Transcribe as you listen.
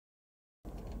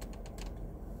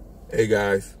Hey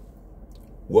guys,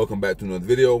 welcome back to another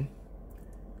video.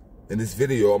 In this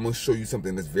video, I'm going to show you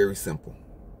something that's very simple.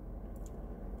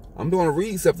 I'm going to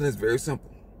read something that's very simple.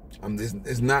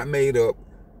 It's not made up.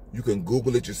 You can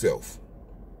Google it yourself.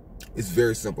 It's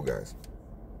very simple, guys.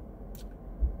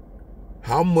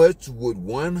 How much would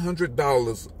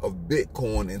 $100 of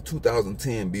Bitcoin in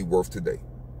 2010 be worth today?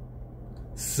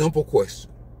 Simple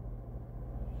question.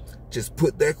 Just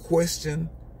put that question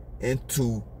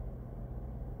into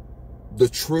the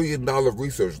 $1 trillion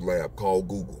research lab called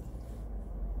Google.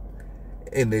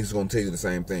 And they're going to tell you the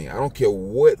same thing. I don't care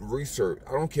what research,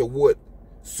 I don't care what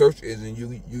search engine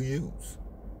you use.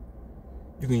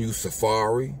 You can use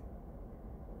Safari.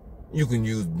 You can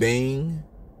use Bing.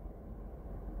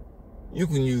 You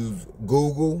can use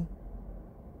Google.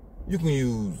 You can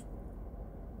use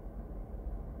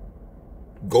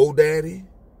GoDaddy.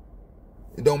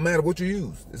 It don't matter what you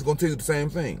use. It's going to tell you the same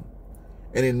thing.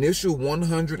 An initial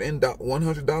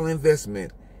 $100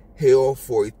 investment held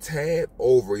for a tad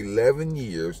over 11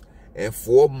 years and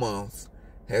 4 months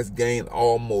has gained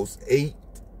almost 8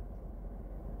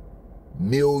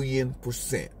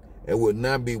 million% and would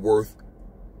now be worth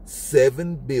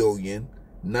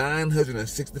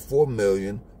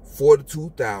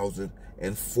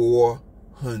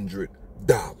 $7,964,042,400.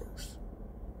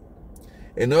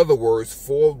 In other words,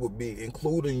 Forbes would be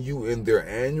including you in their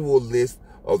annual list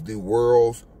of the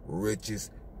world's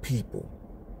richest people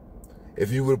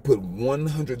if you would put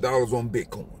 $100 on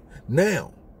Bitcoin.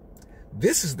 Now,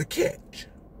 this is the catch.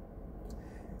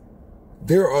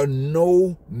 There are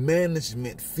no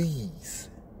management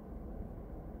fees.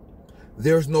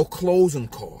 There's no closing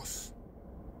costs.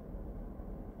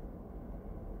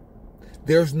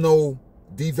 There's no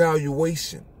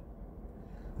devaluation.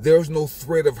 There's no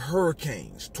threat of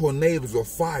hurricanes, tornadoes, or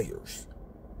fires.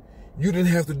 You didn't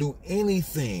have to do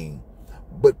anything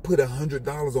but put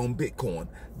 $100 on Bitcoin.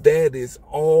 That is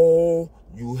all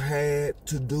you had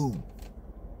to do.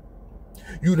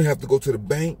 You didn't have to go to the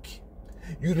bank.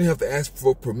 You didn't have to ask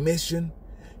for permission.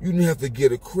 You didn't have to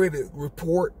get a credit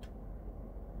report.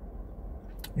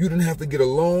 You didn't have to get a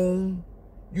loan.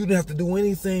 You didn't have to do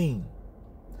anything.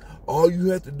 All you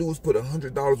had to do is put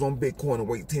 $100 on Bitcoin and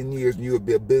wait 10 years and you would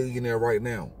be a billionaire right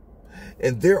now.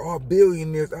 And there are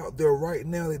billionaires out there right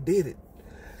now that did it.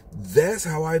 That's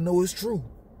how I know it's true.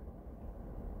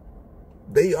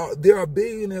 There are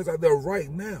billionaires out there right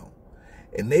now.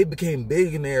 And they became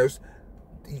billionaires.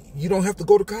 You don't have to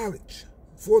go to college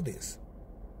for this.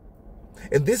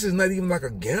 And this is not even like a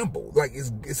gamble. Like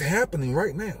it's happening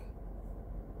right now.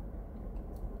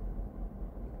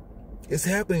 It's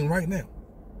happening right now.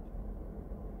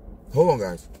 Hold on,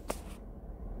 guys.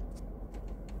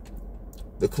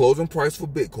 The closing price for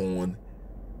Bitcoin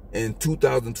in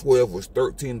 2012 was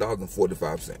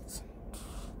 $13.45.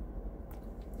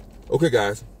 Okay,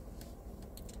 guys.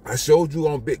 I showed you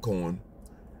on Bitcoin,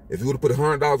 if you would have put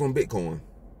 $100 on Bitcoin,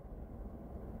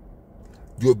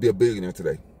 you would be a billionaire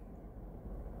today.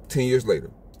 10 years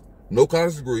later. No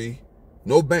college degree,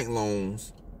 no bank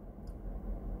loans,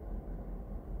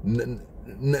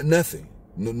 nothing.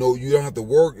 No, you don't have to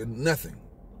work, nothing.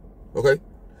 Okay?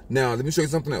 Now, let me show you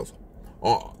something else.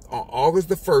 On August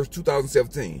the 1st,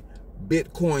 2017,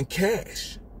 Bitcoin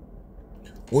Cash,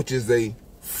 which is a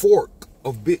fork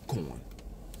of Bitcoin,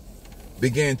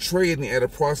 began trading at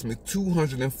approximately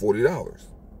 $240,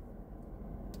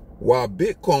 while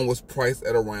Bitcoin was priced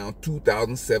at around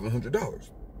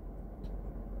 $2,700.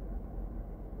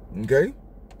 Okay?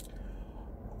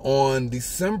 On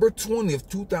December 20th,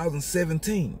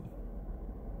 2017,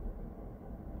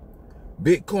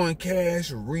 Bitcoin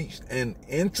Cash reached an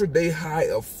intraday high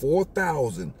of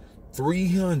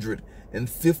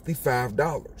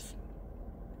 $4,355.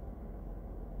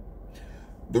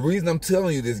 The reason I'm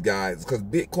telling you this, guys, is because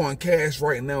Bitcoin Cash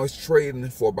right now is trading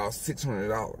for about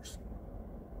 $600.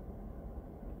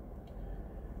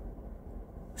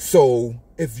 So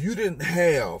if you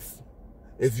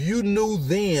knew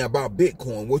then about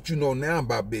Bitcoin, what you know now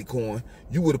about Bitcoin,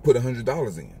 you would have put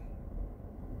 $100 in.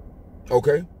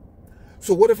 Okay?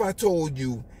 So what if I told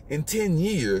you in 10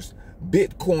 years,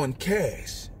 Bitcoin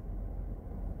Cash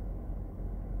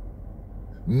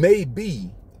may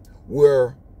be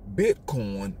where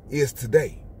Bitcoin is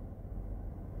today?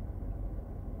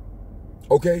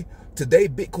 Okay? Today,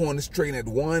 Bitcoin is trading at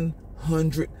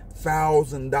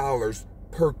 $100,000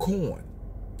 per coin.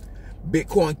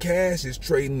 Bitcoin Cash is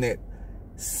trading at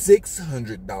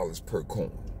 $600 per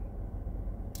coin.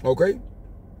 Okay?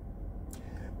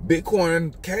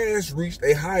 Bitcoin Cash reached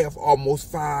a high of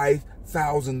almost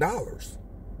 $5,000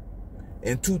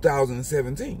 in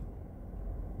 2017.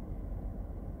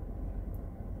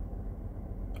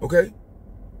 Okay?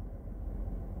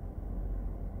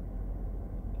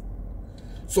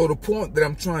 So the point that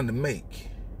I'm trying to make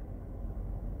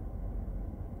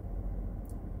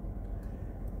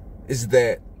is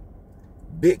that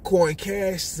Bitcoin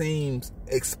Cash seems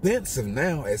expensive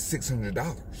now at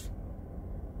 $600.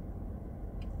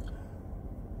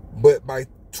 But by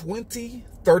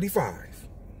 2035,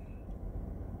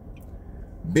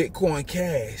 Bitcoin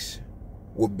Cash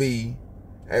will be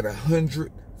at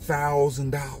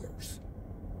 $100,000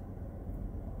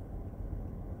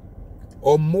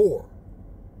 or more.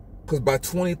 Because by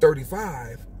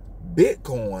 2035,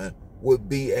 Bitcoin would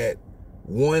be at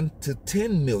 $1 to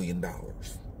 $10 million.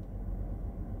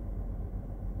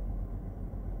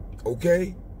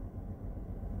 Okay?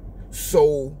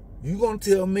 So you gonna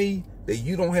tell me that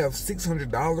you don't have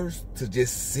 $600 to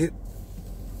just sit,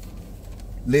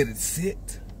 let it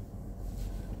sit?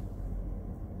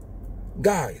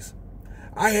 Guys,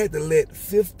 I had to let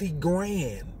 50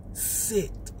 grand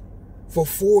sit for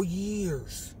 4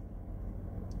 years.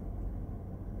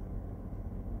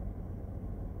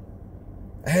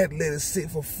 I had to let it sit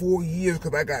for 4 years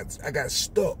because I got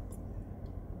stuck.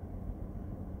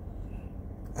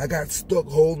 I got stuck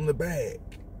holding the bag.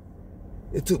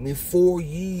 It took me 4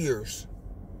 years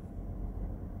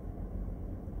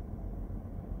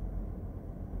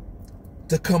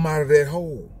to come out of that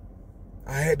hole.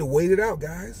 I had to wait it out,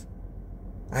 guys.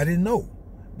 I didn't know,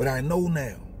 but I know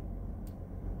now.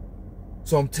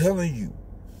 So I'm telling you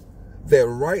that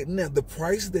right now, the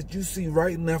price that you see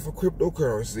right now for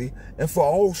cryptocurrency and for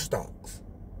all stocks,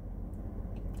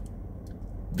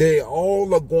 they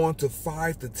all are going to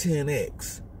 5 to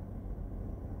 10x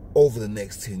over the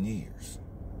next 10 years.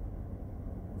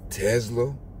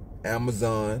 Tesla,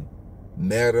 Amazon,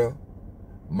 Meta,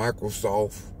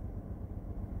 Microsoft,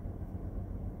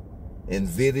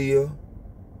 Nvidia,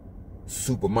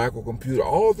 Super Microcomputer,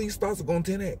 all these stocks are going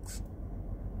 10x.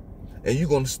 And you're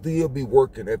going to still be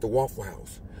working at the Waffle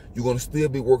House. You're going to still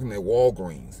be working at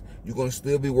Walgreens. You're going to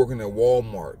still be working at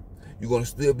Walmart. You're going to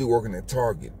still be working at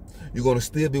Target. You're going to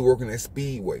still be working at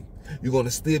Speedway. You're going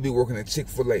to still be working at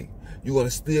Chick-fil-A. You're going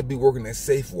to still be working at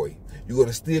Safeway. You're going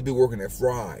to still be working at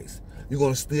Fry's. You're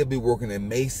going to still be working at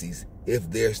Macy's if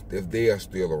they are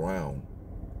still around.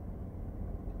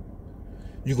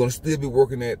 You're going to still be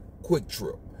working at Quick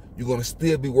Trip. You're going to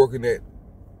still be working at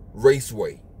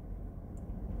Raceway.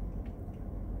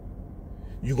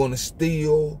 You're going to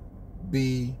still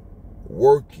be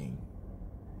working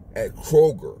at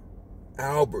Kroger,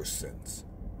 Albertsons,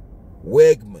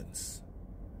 Wegmans,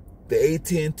 the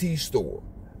AT&T store,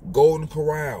 Golden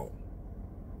Corral.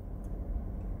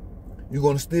 You're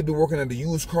going to still be working at the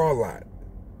used car lot.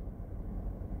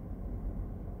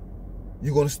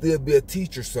 You're going to still be a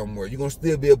teacher somewhere. You're going to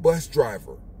still be a bus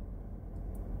driver.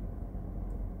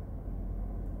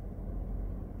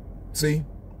 See?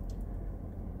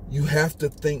 You have to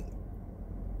think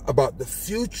about the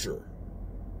future.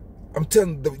 I'm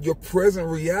telling you, your present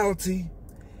reality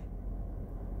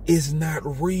is not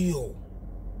real.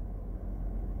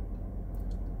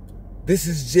 This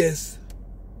is just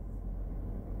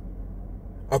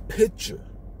a picture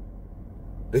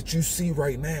that you see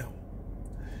right now.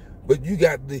 But you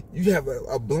have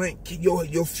a blank,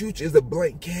 your future is a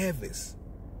blank canvas.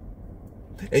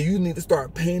 And you need to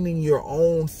start painting your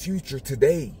own future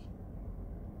today.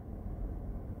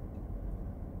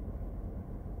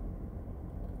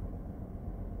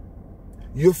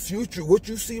 Your future, what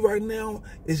you see right now,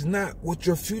 is not what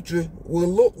your future will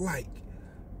look like.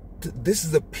 This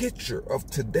is a picture of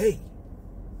today,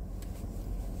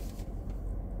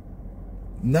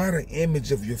 not an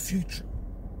image of your future.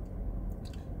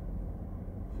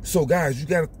 So guys, you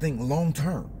got to think long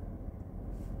term.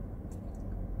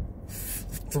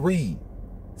 3,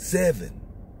 7,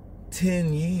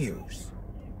 10 years.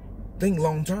 Think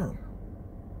long term.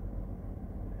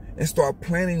 And start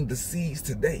planting the seeds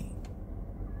today.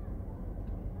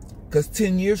 Because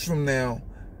 10 years from now,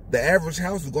 the average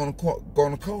house is going to cost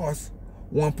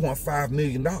 $1.5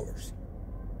 million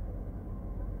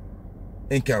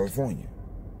in California.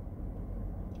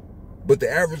 But the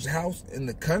average house in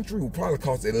the country will probably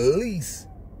cost at least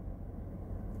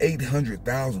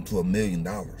 $800,000 to $1 million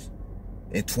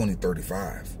in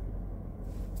 2035.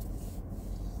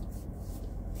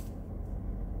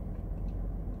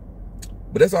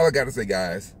 But that's all I got to say,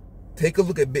 guys. Take a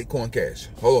look at Bitcoin Cash.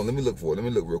 Hold on, let me look for it. Let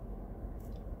me look real quick.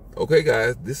 Okay,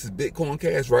 guys, this is Bitcoin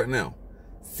Cash right now.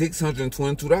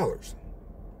 $622.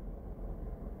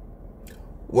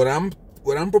 What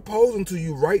I'm proposing to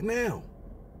you right now,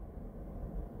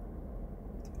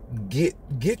 get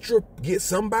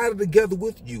somebody together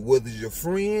with you, whether it's your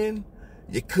friend,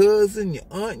 your cousin, your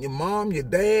aunt, your mom, your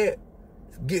dad.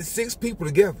 Get 6 people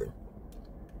together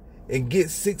and get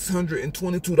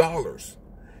 $622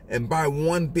 and buy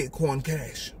one Bitcoin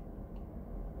cash.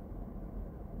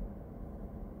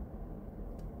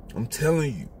 I'm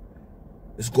telling you,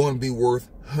 it's going to be worth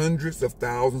hundreds of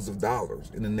thousands of dollars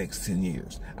in the next 10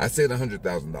 years. I said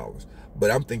 $100,000,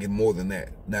 but I'm thinking more than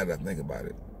that now that I think about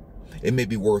it. It may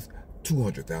be worth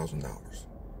 $200,000.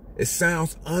 It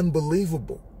sounds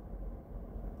unbelievable.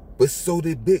 But so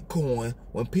did Bitcoin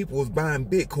when people was buying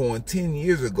Bitcoin 10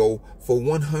 years ago for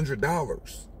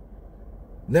 $100.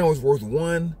 Now it's worth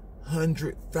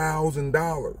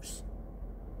 $100,000.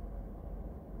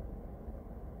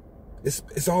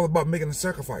 It's all about making a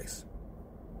sacrifice.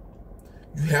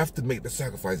 You have to make the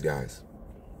sacrifice, guys.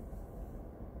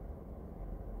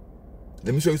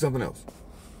 Let me show you something else.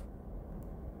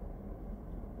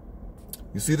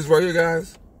 You see this right here,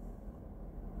 guys?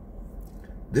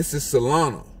 This is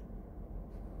Solana.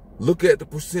 Look at the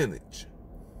percentage.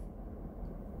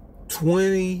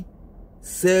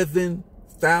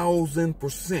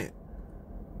 27,000%.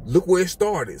 Look where it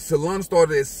started. Solana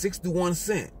started at 61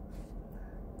 cents.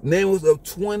 Now it was up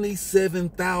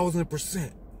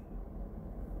 27,000%.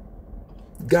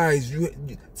 Guys,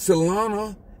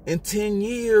 Solana in 10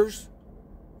 years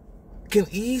can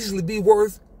easily be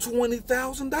worth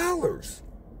 $20,000.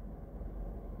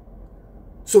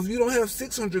 So if you don't have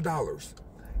 $600,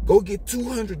 go get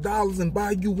 $200 and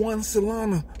buy you one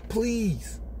Solana,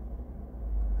 please.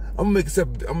 I'm gonna make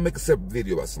a separate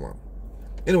video about Solana.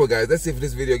 Anyway, guys, that's it for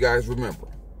this video, guys. Remember,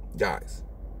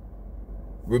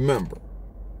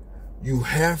 you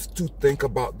have to think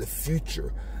about the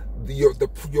future. Your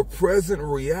present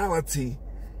reality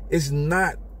is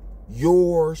not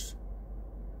yours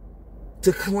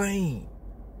to claim.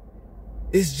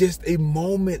 It's just a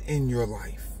moment in your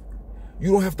life.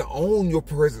 You don't have to own your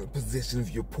present position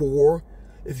if you're poor,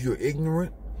 if you're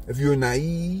ignorant, if you're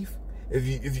naive, if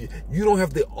you don't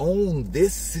have to own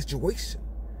this situation.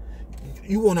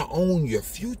 You want to own your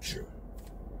future.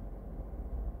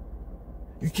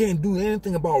 You can't do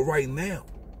anything about right now.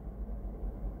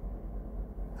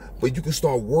 But you can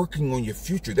start working on your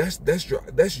future. That's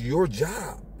your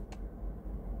job.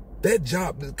 That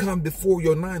job that comes before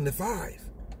your 9 to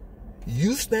 5.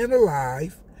 You staying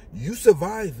alive, you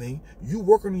surviving, you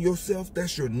working on yourself.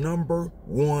 That's your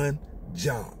 #1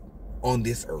 job on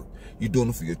this earth. You're doing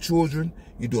it for your children.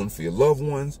 You're doing it for your loved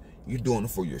ones. You're doing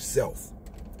it for yourself.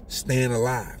 Staying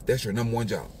alive. That's your #1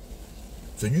 job.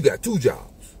 So you got 2 jobs.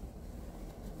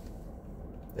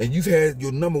 And you've had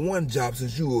your #1 job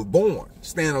since you were born,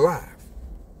 staying alive.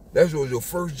 That was your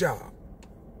first job.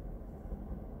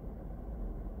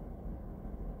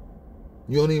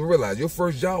 You don't even realize your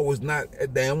first job was not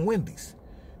at damn Wendy's.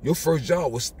 Your first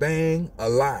job was staying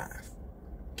alive,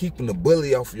 keeping the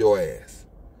bully off your ass,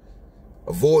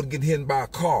 avoid getting hit by a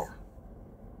car.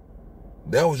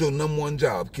 That was your #1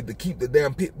 job, to keep the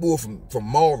damn pit bull from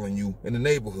mauling you in the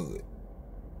neighborhood.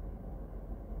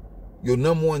 Your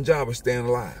 #1 job is staying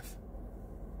alive.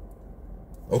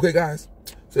 Okay, guys?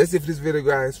 So that's it for this video,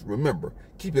 guys. Remember,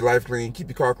 keep your life clean, keep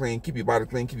your car clean, keep your body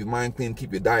clean, keep your mind clean,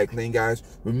 keep your diet clean, guys.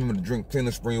 Remember to drink plenty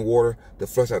of spring water to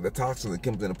flush out the toxins, the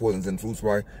chemicals, and the poisons in the food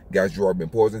supply. Guys, you already been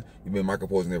poisoned. You've been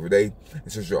micro-poisoned every day.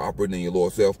 And since you're operating in your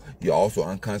lower self, you're also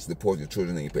unconsciously poisoning your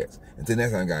children and your pets. Until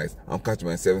next time, guys, I'm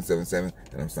Countryman777,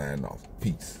 and I'm signing off.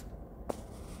 Peace.